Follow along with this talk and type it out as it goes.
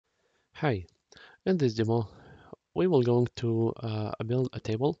Hi, in this demo, we will going to build a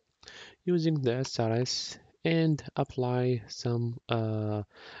table using the SSRS and apply some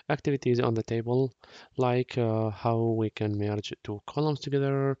activities on the table, like how we can merge two columns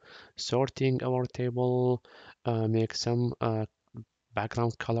together, sorting our table, make some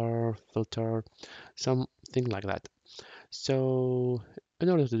background color filter, something like that. So in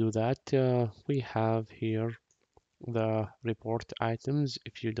order to do that, we have here the report items.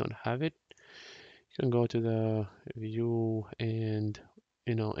 If you don't have it, you can go to the view and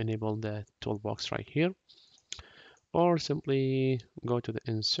enable the toolbox right here, or simply go to the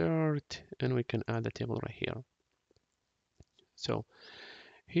insert and we can add the table right here. So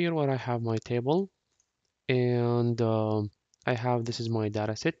here where I have my table, and I have, this is my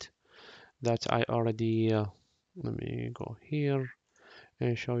data set that I already let me go here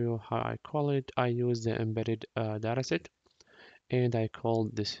and show you how I call it. I use the embedded data set and I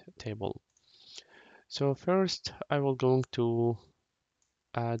call this table. So first I will going to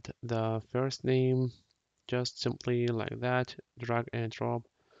add the first name, just simply like that, drag and drop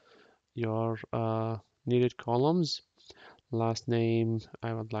your needed columns. Last name,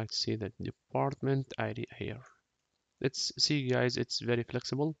 I would like to see the department ID here. Let's see, guys, it's very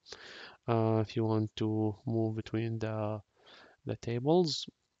flexible. If you want to move between the tables,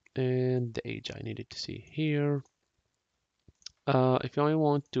 and the age I needed to see here. If I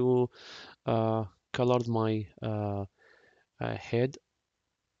want to color my head,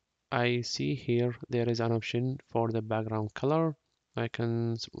 I see here there is an option for the background color. I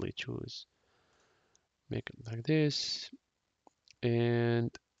can simply choose, make it like this,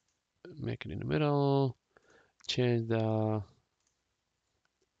 and make it in the middle, change the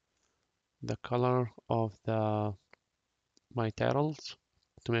color of the my titles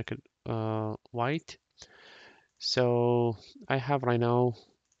to make it white. So I have right now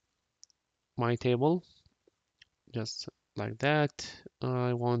my table just like that.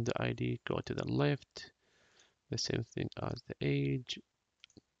 I want the ID go to the left, the same thing as the age.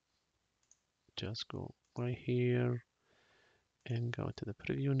 Just go right here and go to the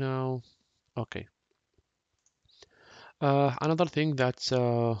preview now. Okay. Another thing that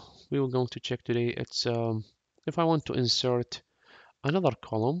we were going to check today, it's if I want to insert another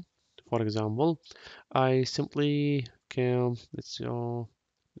column, for example, I simply can, let's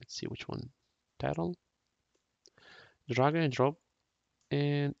see which one, title, drag and drop,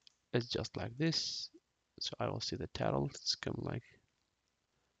 and it's just like this. So I will see the title, it's come like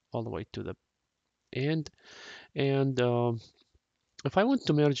all the way to the end. And if I want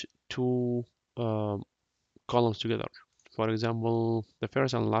to merge two um, columns together, for example, the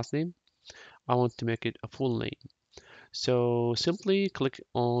first and last name, I want to make it a full name. So simply click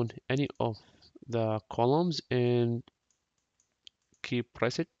on any of the columns and keep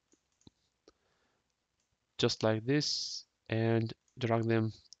press it just like this and drag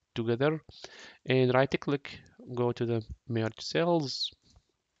them together, and right click, go to the merge cells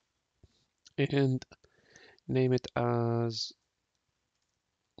and name it as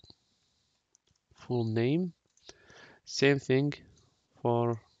full name. Same thing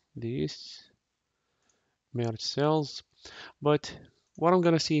for these merge cells, but what I'm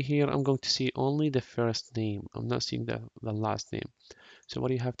going to see here, I'm going to see only the first name. I'm not seeing the last name. So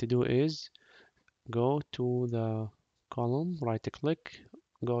what you have to do is go to the column, right click,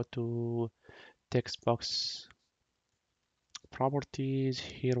 go to text box properties.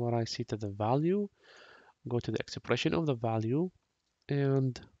 Here where I see to the value, go to the expression of the value,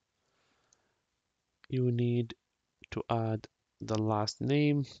 and you need to add the last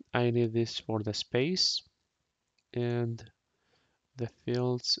name. I need this for the space, and the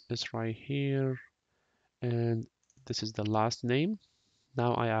fields is right here, and this is the last name.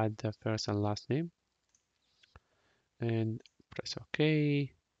 Now I add the first and last name and press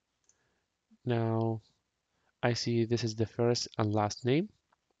OK. Now I see this is the first and last name.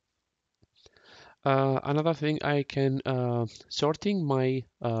 Another thing, I can sorting my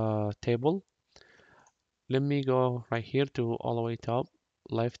table. Let me go right here to all the way top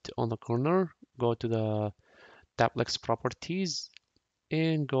left on the corner, go to the Tablex properties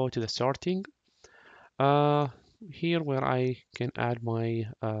and go to the sorting. Uh, Here where I can add my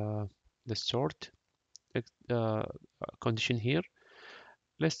the sort uh, condition here.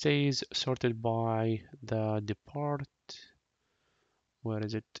 Let's say is sorted by the depart. Where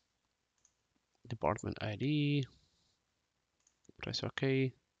is it? Department ID. Press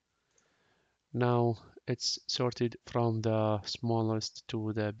OK. Now it's sorted from the smallest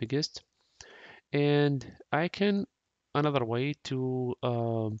to the biggest. And I can, another way to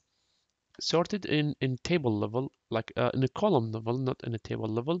sort it in table level, like in a column level, not in a table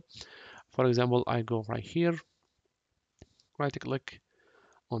level. For example, I go right here, right click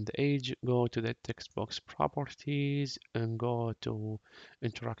on the age, go to the text box properties and go to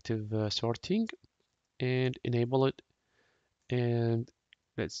interactive sorting and enable it. And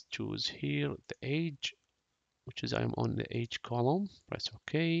let's choose here the age, which is I'm on the age column. Press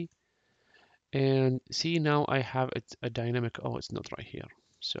OK. And see, now I have it a dynamic. Oh, it's not right here.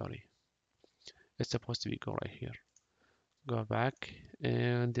 Sorry. It's supposed to be go right here. Go back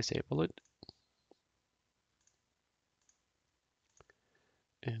and disable it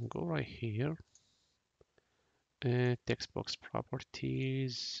and go right here and text box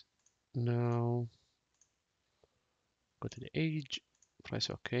properties. Now go to the age,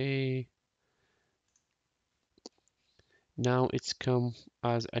 press OK. Now it's come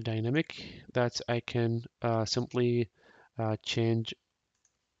as a dynamic that I can simply change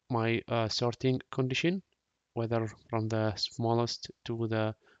my sorting condition, whether from the smallest to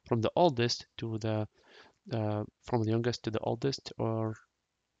the from the oldest to the from the youngest to the oldest, or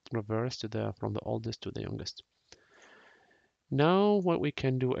reverse to the from the oldest to the youngest. Now what we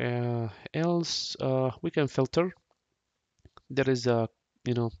can do else, we can filter. There is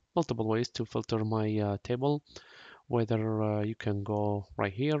multiple ways to filter my table, whether you can go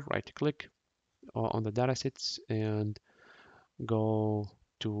right here, right click on the datasets and go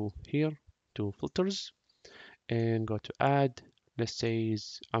to here to filters and go to add. Let's say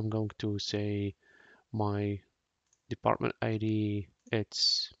I'm going to say my department ID,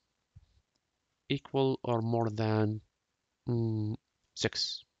 it's equal or more than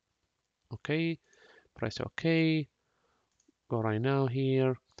 6. Okay, press OK. Go right now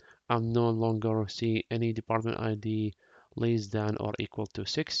here. I'm no longer see any department ID less than or equal to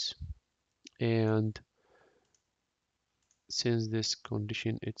 6. And since this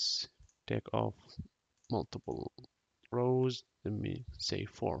condition, it's take off multiple rows. Let me say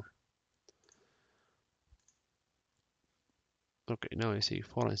 4. Okay, now I see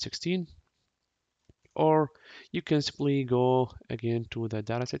 4 and 16. Or you can simply go again to the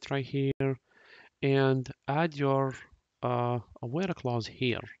dataset right here and add your aware clause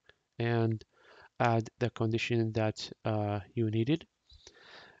here and add the condition that you needed.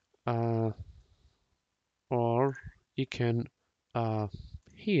 Or you can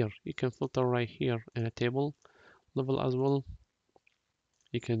here, you can filter right here in a table level as well.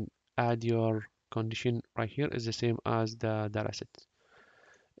 You can add your condition right here is the same as the dataset.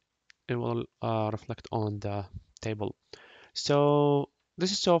 It will reflect on the table. So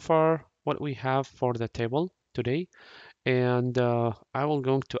this is so far what we have for the table today, and I will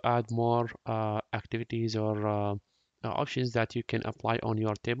going to add more activities or options that you can apply on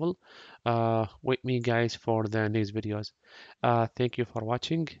your table. Wait me guys for the next videos. Thank you for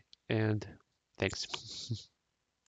watching and thanks.